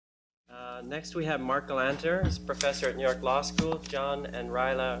Next we have Marc Galanter, who's professor at New York Law School, John and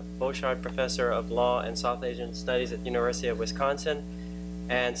Ryla Boshart, professor of Law and South Asian Studies at the University of Wisconsin,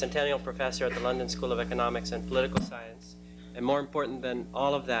 and Centennial Professor at the London School of Economics and Political Science. And more important than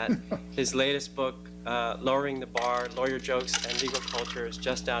all of that, his latest book, Lowering the Bar, Lawyer Jokes and Legal Culture, is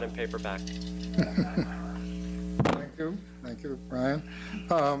just out in paperback. Thank you, Brian.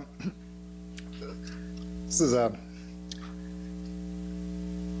 This is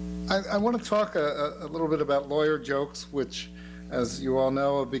I want to talk a little bit about lawyer jokes, which, as you all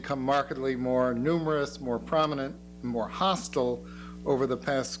know, have become markedly more numerous, more prominent, and more hostile over the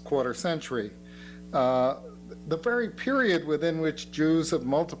past quarter century. The very period within which Jews have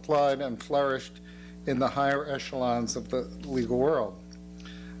multiplied and flourished in the higher echelons of the legal world.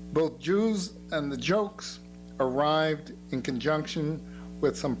 Both Jews and the jokes arrived in conjunction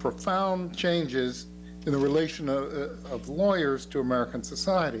with some profound changes in the relation of lawyers to American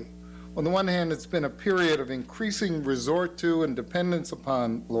society. On the one hand, it's been a period of increasing resort to and dependence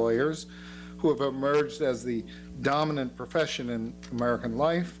upon lawyers who have emerged as the dominant profession in American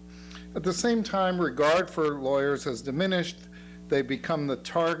life. At the same time, regard for lawyers has diminished. They become the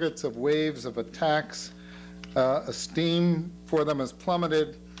targets of waves of attacks. Esteem for them has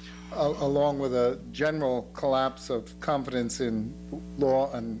plummeted, along with a general collapse of confidence in law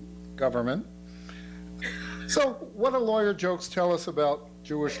and government. So what do lawyer jokes tell us about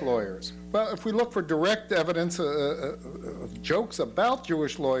Jewish lawyers? Well, if we look for direct evidence of jokes about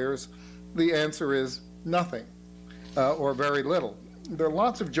Jewish lawyers, the answer is nothing, or very little. There are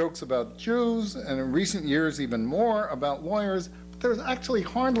lots of jokes about Jews, and in recent years even more about lawyers, but there's actually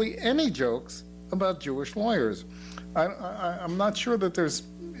hardly any jokes about Jewish lawyers. I'm not sure that there's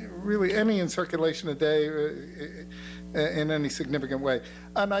really any in circulation today in any significant way.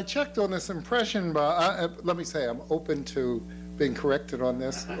 And I checked on this impression, but let me say I'm open to being corrected on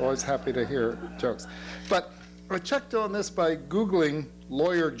this, always happy to hear jokes. But I checked on this by Googling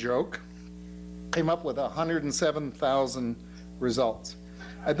lawyer joke, came up with 107,000 results.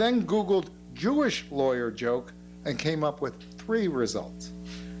 I then Googled Jewish lawyer joke and came up with 3 results,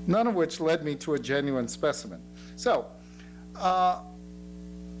 none of which led me to a genuine specimen. So,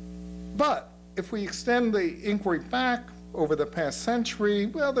 but if we extend the inquiry back over the past century,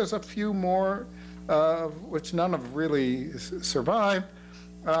 well, there's a few more, which none have really survived.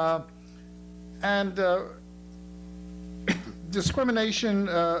 Discrimination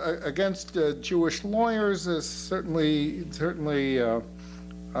against Jewish lawyers is certainly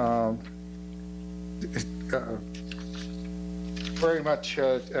very much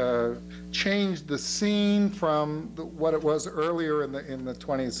changed the scene from what it was earlier in the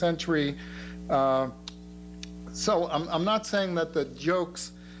 20th century. So I'm not saying that the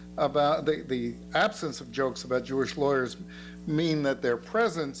jokes about the absence of jokes about Jewish lawyers mean that their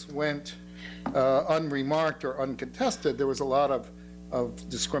presence went unremarked or uncontested. There was a lot of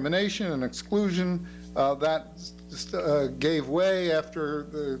discrimination and exclusion that gave way after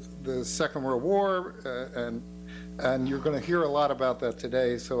the Second World War, and you're going to hear a lot about that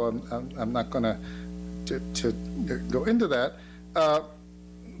today. So I'm not going to go into that.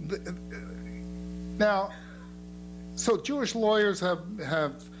 Now, so Jewish lawyers have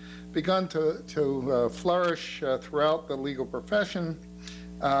begun to flourish throughout the legal profession.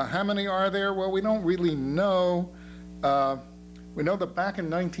 How many are there? Well, we don't really know. We know that back in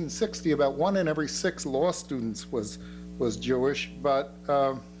 1960, about 1 in every 6 law students was Jewish, but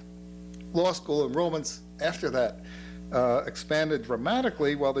law school enrollments after that expanded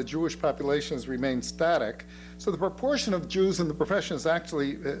dramatically while the Jewish population has remained static. So the proportion of Jews in the profession has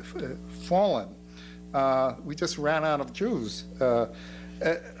actually fallen. We just ran out of Jews.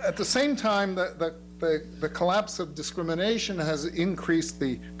 At the same time, the collapse of discrimination has increased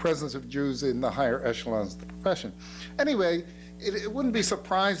the presence of Jews in the higher echelons of the profession. Anyway, it wouldn't be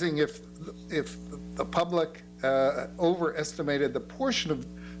surprising if the public overestimated the portion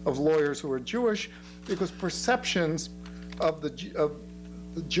of lawyers who are Jewish, because perceptions of the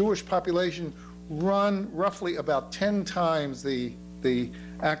Jewish population run roughly about 10 times the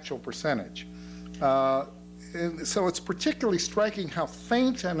actual percentage. And so it's particularly striking how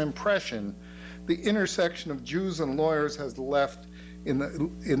faint an impression the intersection of Jews and lawyers has left in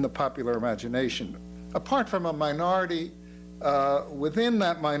the popular imagination. Apart from a minority, within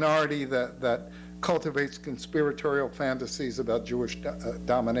that minority that cultivates conspiratorial fantasies about Jewish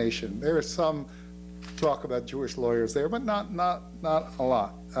domination. There is some talk about Jewish lawyers there, but not a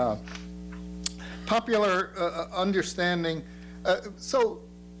lot. Popular understanding. So,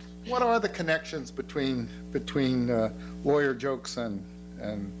 what are the connections between lawyer jokes and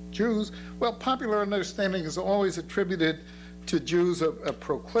Jews? Well, popular understanding is always attributed to Jews a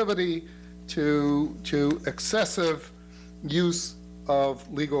proclivity to excessive use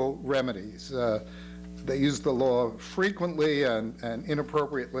of legal remedies. They used the law frequently and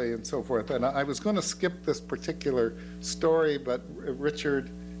inappropriately and so forth. And I was going to skip this particular story, but Richard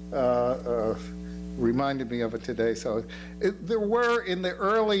reminded me of it today. So there were, in the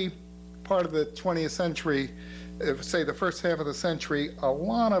early part of the 20th century, say the first half of the century, a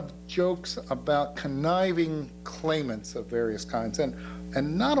lot of jokes about conniving claimants of various kinds. And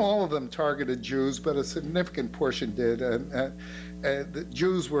not all of them targeted Jews, but a significant portion did. And the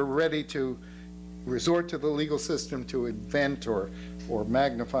Jews were ready to resort to the legal system to invent or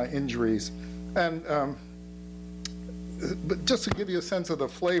magnify injuries. And but just to give you a sense of the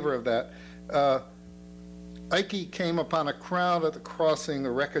flavor of that, Ike came upon a crowd at the crossing,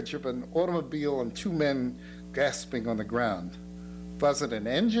 the wreckage of an automobile and two men gasping on the ground. Was it an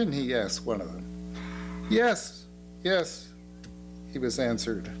engine? He asked one of them. Yes, yes, he was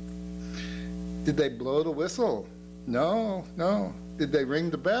answered. Did they blow the whistle? No, no. Did they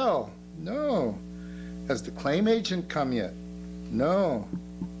ring the bell? No. Has the claim agent come yet? No.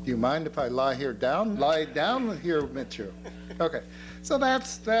 Do you mind if I lie down here, Mitchell? Okay. So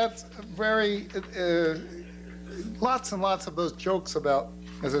that's very, lots and lots of those jokes about,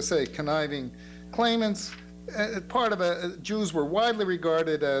 as I say, conniving claimants. Part of Jews were widely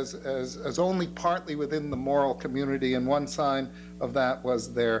regarded as only partly within the moral community, and one sign of that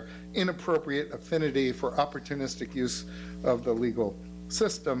was their inappropriate affinity for opportunistic use of the legal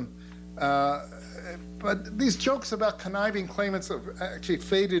system. But these jokes about conniving claimants have actually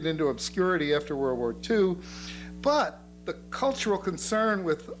faded into obscurity after World War II. But the cultural concern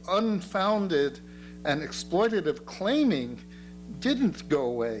with unfounded and exploitative claiming didn't go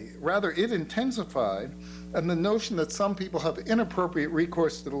away. Rather, it intensified. And the notion that some people have inappropriate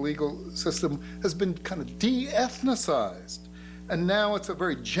recourse to the legal system has been kind of de-ethnicized. And now it's a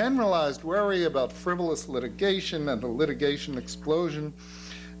very generalized worry about frivolous litigation and the litigation explosion.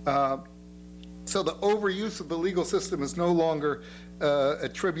 So the overuse of the legal system is no longer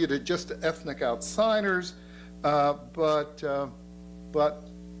attributed just to ethnic outsiders, but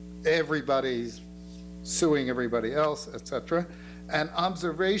everybody's suing everybody else, etc. And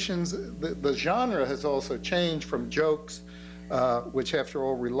observations, the genre has also changed from jokes, which after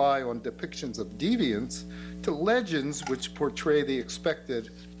all rely on depictions of deviance, to legends which portray the expected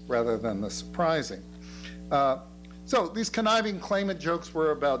rather than the surprising. So these conniving claimant jokes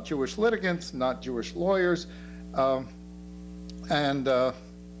were about Jewish litigants, not Jewish lawyers. How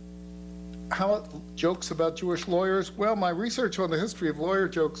jokes about Jewish lawyers? Well, my research on the history of lawyer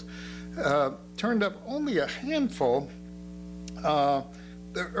jokes turned up only a handful. The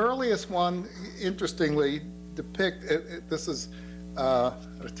earliest one, interestingly, this is at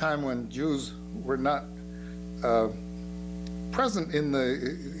a time when Jews were not present in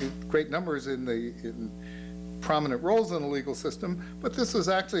great numbers in prominent roles in the legal system, but this was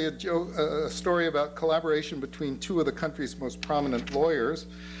actually a story about collaboration between two of the country's most prominent lawyers.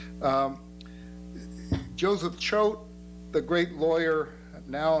 Joseph Choate, the great lawyer,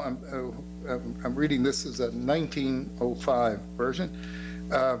 now I'm reading this as a 1905 version.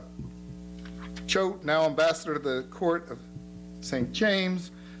 Choate, now ambassador to the court of St.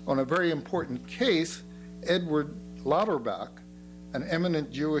 James, on a very important case. Edward Lauterbach, an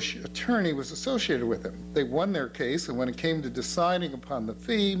eminent Jewish attorney, was associated with him. They won their case, and when it came to deciding upon the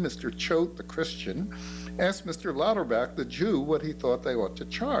fee, Mr. Choate, the Christian, asked Mr. Lauterbach, the Jew, what he thought they ought to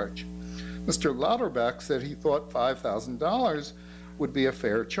charge. Mr. Lauterbach said he thought $5,000 would be a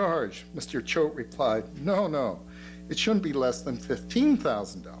fair charge. Mr. Choate replied, no, no, it shouldn't be less than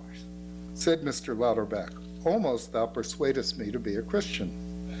 $15,000. Said Mr. Lauterbach, almost thou persuadest me to be a Christian.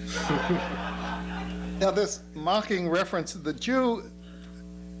 Now, this mocking reference to the Jew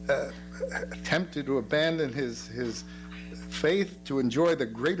attempted to abandon his faith to enjoy the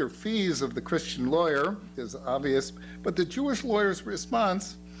greater fees of the Christian lawyer is obvious, but the Jewish lawyer's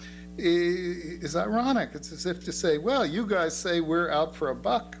response is ironic. It's as if to say, well, you guys say we're out for a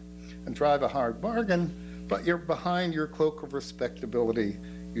buck and drive a hard bargain, but you're behind your cloak of respectability.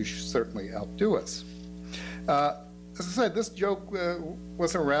 You should certainly outdo us. As I said, this joke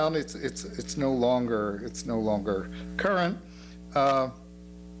was around. It's no longer current,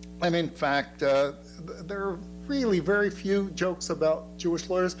 and in fact, there are really very few jokes about Jewish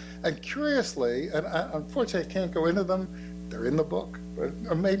lawyers. And curiously, and unfortunately, I can't go into them. They're in the book,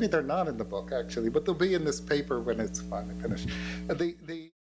 or maybe they're not in the book actually, but they'll be in this paper when it's finally finished.